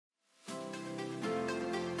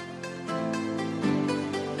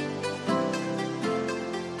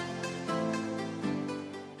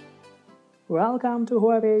Welcome to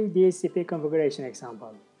Huawei DHCP configuration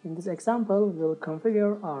example. In this example, we'll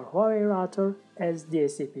configure our Huawei router as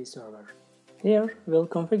DHCP server. Here, we'll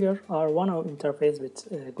configure our one interface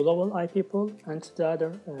with global IP pool and the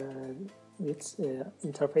other with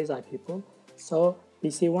interface IP pool. So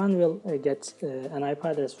PC1 will get an IP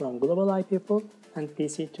address from global IP pool and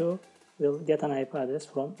PC2 will get an IP address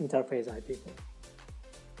from interface IP pool.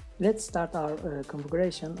 Let's start our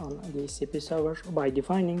configuration on DHCP server by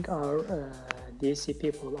defining our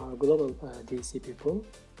DHCP pool, our global DHCP pool.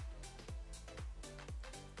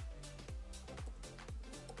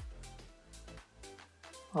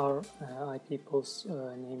 Our IP pool's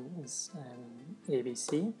name is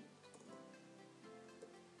ABC.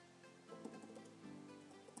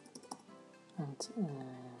 And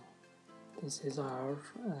this is our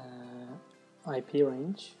IP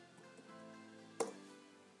range.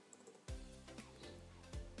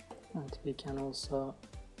 And we can also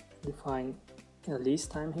define a lease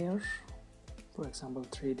time here, for example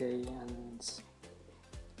 3 days and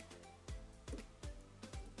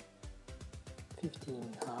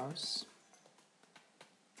 15 hours.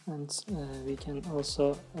 And we can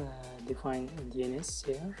also define DNS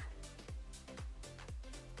here.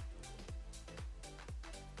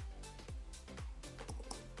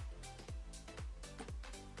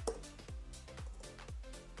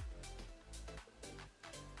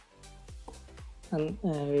 And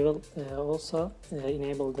we will also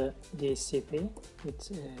enable the DHCP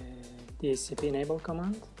with DHCP enable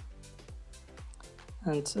command.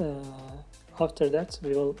 And after that,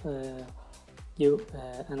 we will give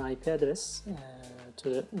an IP address to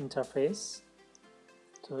the interface,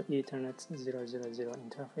 to Ethernet 000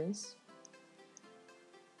 interface.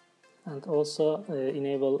 And also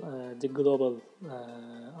enable the global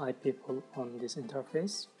IP pool on this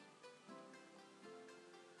interface.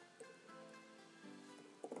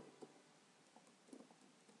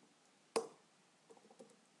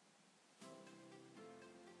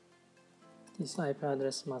 This IP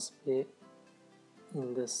address must be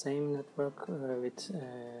in the same network with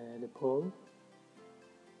the pool.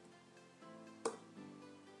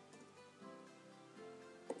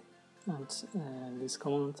 And this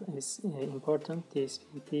command is important,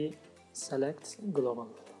 DHCP select global.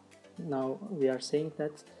 Now we are saying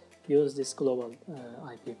that use this global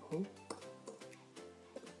IP pool.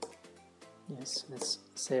 Yes, let's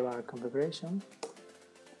save our configuration.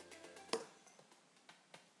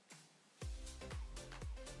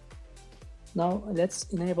 Now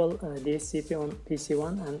let's enable DHCP on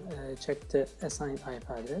PC1 and check the assigned IP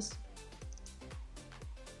address.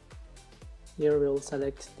 Here we'll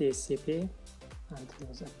select DHCP and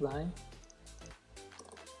use apply.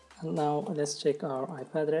 And now let's check our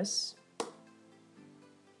IP address.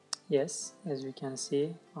 Yes, as you can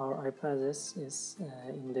see, our IP address is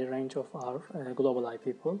in the range of our global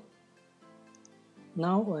IP pool.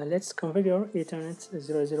 Now let's configure Ethernet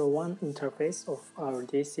 001 interface of our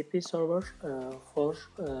DHCP server for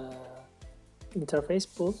interface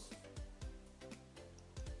pool.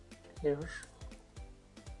 Here.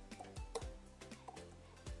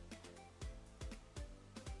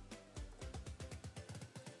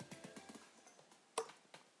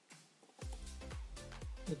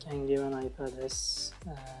 We can give an IP address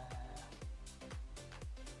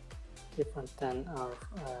different than our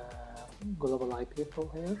global IP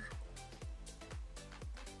pool here.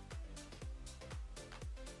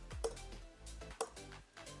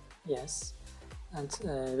 Yes, and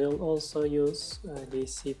we'll also use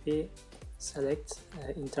DHCP select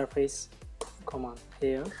interface command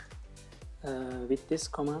here. With this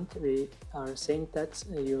command we are saying that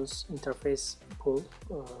use interface pool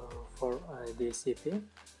for DHCP.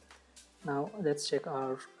 Now let's check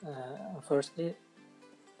our firstly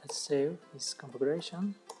let's save this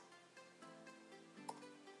configuration.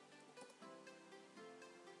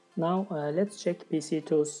 Now let's check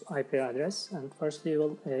PC2's IP address, and firstly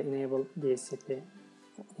we'll enable DHCP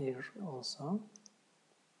here also.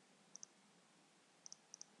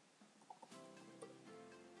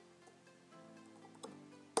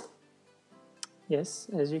 Yes,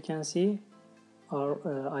 as you can see, our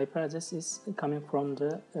IP address is coming from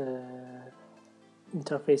the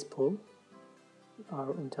interface pool.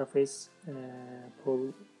 Our interface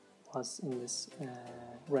pool was in this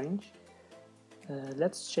range.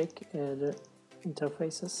 Let's check the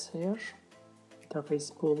interfaces here,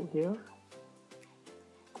 interface pool here.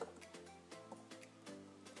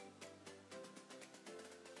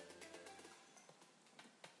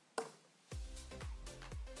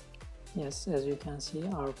 Yes, as you can see,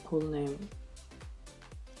 our pool name,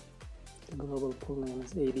 the global pool name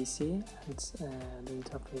is ABC, and the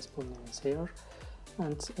interface pool name is here.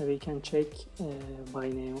 and we can check by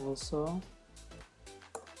name also.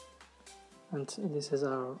 And this is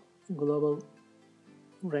our global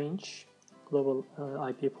range, global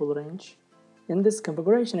IP pool range. In this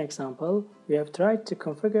configuration example, we have tried to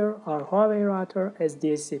configure our Huawei router as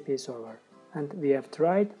DHCP server, and we have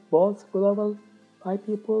tried both global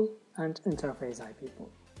IP pool and interface IP pool.